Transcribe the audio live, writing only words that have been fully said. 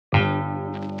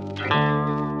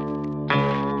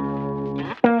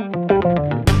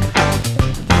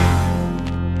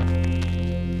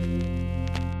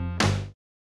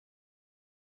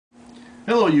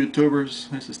YouTubers,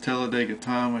 this is Talladega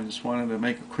Tom. I just wanted to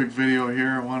make a quick video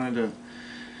here. I wanted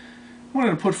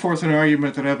to put forth an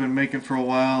argument that I've been making for a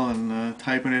while and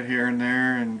typing it here and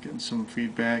there and getting some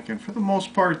feedback. And for the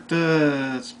most part,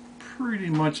 it's pretty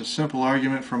much a simple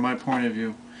argument from my point of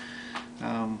view.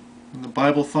 The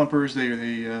Bible thumpers,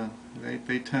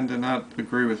 they tend to not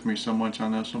agree with me so much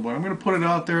on this one, but I'm going to put it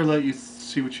out there, let you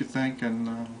see what you think,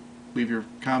 and leave your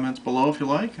comments below if you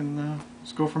like, and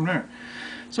let's go from there.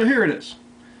 So here it is.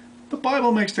 The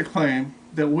Bible makes the claim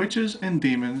that witches and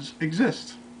demons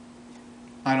exist.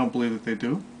 I don't believe that they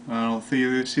do. I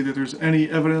don't see that there's any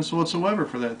evidence whatsoever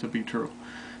for that to be true.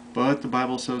 But the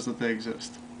Bible says that they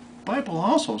exist. The Bible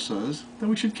also says that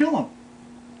we should kill them.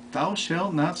 Thou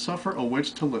shalt not suffer a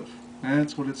witch to live.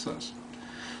 That's what it says.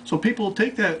 So people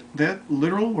take that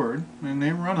literal word and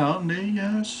they run out and they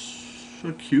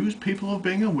accuse people of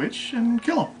being a witch and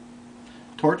kill them.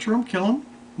 Torture them, kill them,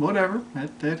 whatever.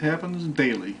 That happens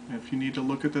daily. If you need to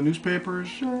look at the newspapers,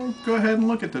 go ahead and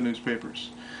look at the newspapers.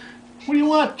 What do you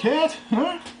want, cat?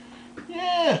 Huh?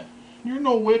 Yeah, you're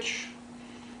no witch.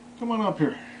 Come on up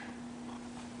here.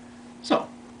 So,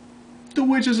 do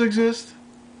witches exist?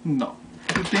 No.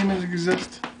 Do demons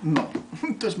exist? No.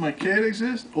 Does my cat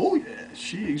exist? Oh yeah,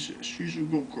 she exists. She's a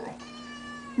good girl.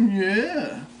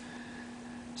 Yeah.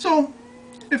 So,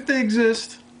 if they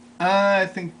exist, I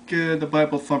think the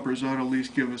Bible thumpers ought to at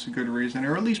least give us a good reason,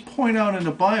 or at least point out in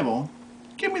the Bible.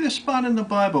 Give me the spot in the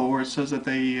Bible where it says that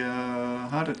they,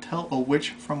 how to tell a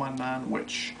witch from a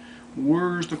non-witch.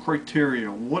 Where's the criteria?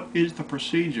 What is the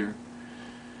procedure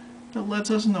that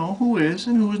lets us know who is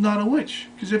and who is not a witch?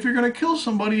 Because if you're going to kill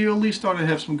somebody, you at least ought to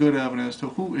have some good evidence to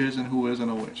who is and who isn't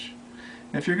a witch.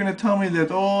 And if you're going to tell me that,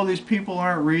 oh, these people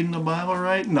aren't reading the Bible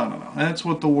right, no. That's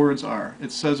what the words are.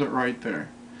 It says it right there.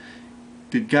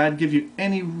 Did God give you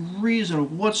any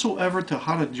reason whatsoever to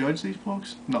how to judge these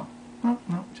folks? No. No.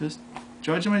 Just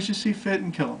judge them as you see fit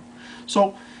and kill them.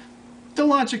 So, the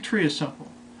logic tree is simple.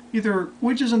 Either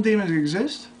witches and demons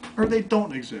exist, or they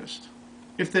don't exist.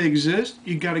 If they exist,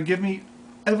 you got to give me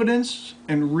evidence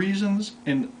and reasons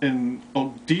and a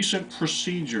decent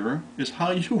procedure is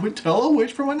how you would tell a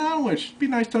witch from a non-witch. It'd be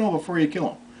nice to know before you kill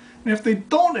them. And if they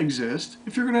don't exist,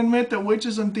 if you're going to admit that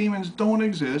witches and demons don't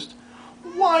exist,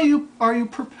 why are you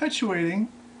perpetuating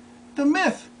the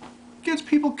myth? It gets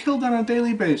people killed on a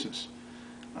daily basis.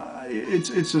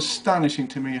 It's astonishing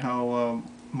to me how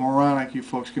moronic you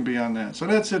folks can be on that. So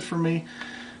that's it for me.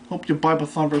 Hope you Bible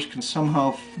thumpers can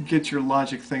somehow get your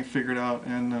logic thing figured out,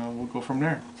 and we'll go from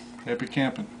there. Happy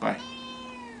camping. Bye.